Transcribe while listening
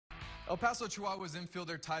El Paso Chihuahua's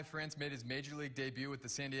infielder Ty France made his Major League debut with the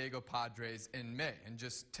San Diego Padres in May. And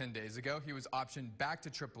just 10 days ago, he was optioned back to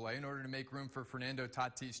AAA in order to make room for Fernando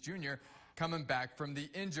Tatis Jr. coming back from the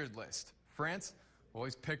injured list. France, well,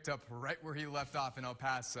 he's picked up right where he left off in El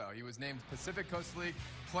Paso. He was named Pacific Coast League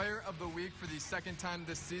Player of the Week for the second time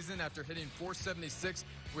this season after hitting .476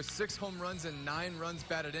 with 6 home runs and 9 runs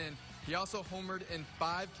batted in. He also homered in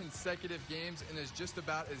 5 consecutive games and is just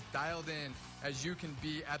about as dialed in as you can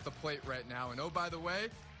be at the plate right now. And oh, by the way,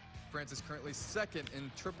 France is currently second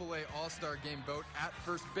in AAA All-Star Game vote at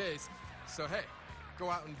first base. So, hey, go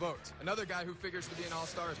out and vote. Another guy who figures to be an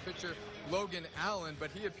all-star is pitcher Logan Allen, but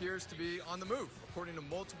he appears to be on the move. According to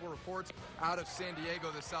multiple reports out of San Diego,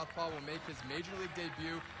 the southpaw will make his Major League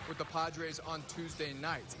debut with the Padres on Tuesday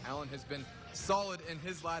night. Allen has been solid in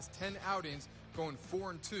his last 10 outings, going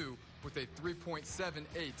 4-2 with a 3.78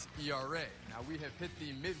 ERA. Now, we have hit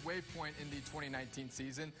the midway point in the 2019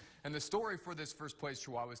 season, and the story for this first-place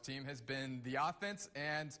Chihuahuas team has been the offense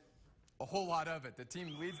and a whole lot of it. The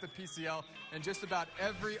team leads the PCL in just about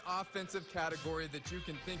every offensive category that you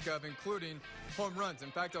can think of, including home runs.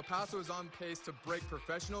 In fact, El Paso is on pace to break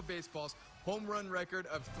professional baseball's home run record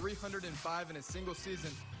of 305 in a single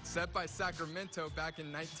season set by Sacramento back in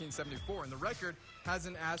 1974. And the record has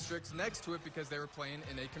an asterisk next to it because they were playing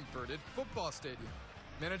in a converted football stadium.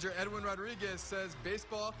 Manager Edwin Rodriguez says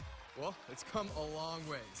baseball, well, it's come a long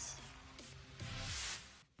ways.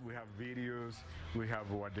 We have videos, we have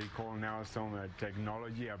what they call now some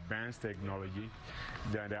technology, advanced technology,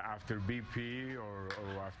 that after BP or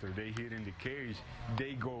after they hit in the cage,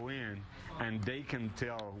 they go in and they can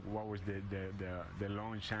tell what was the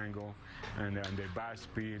launch angle and the bat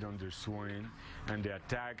speed on the swing and the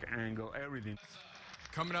attack angle, everything.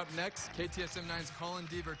 Coming up next, KTSM 9's Colin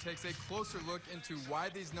Deaver takes a closer look into why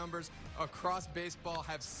these numbers across baseball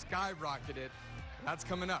have skyrocketed. That's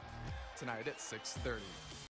coming up tonight at 6:30.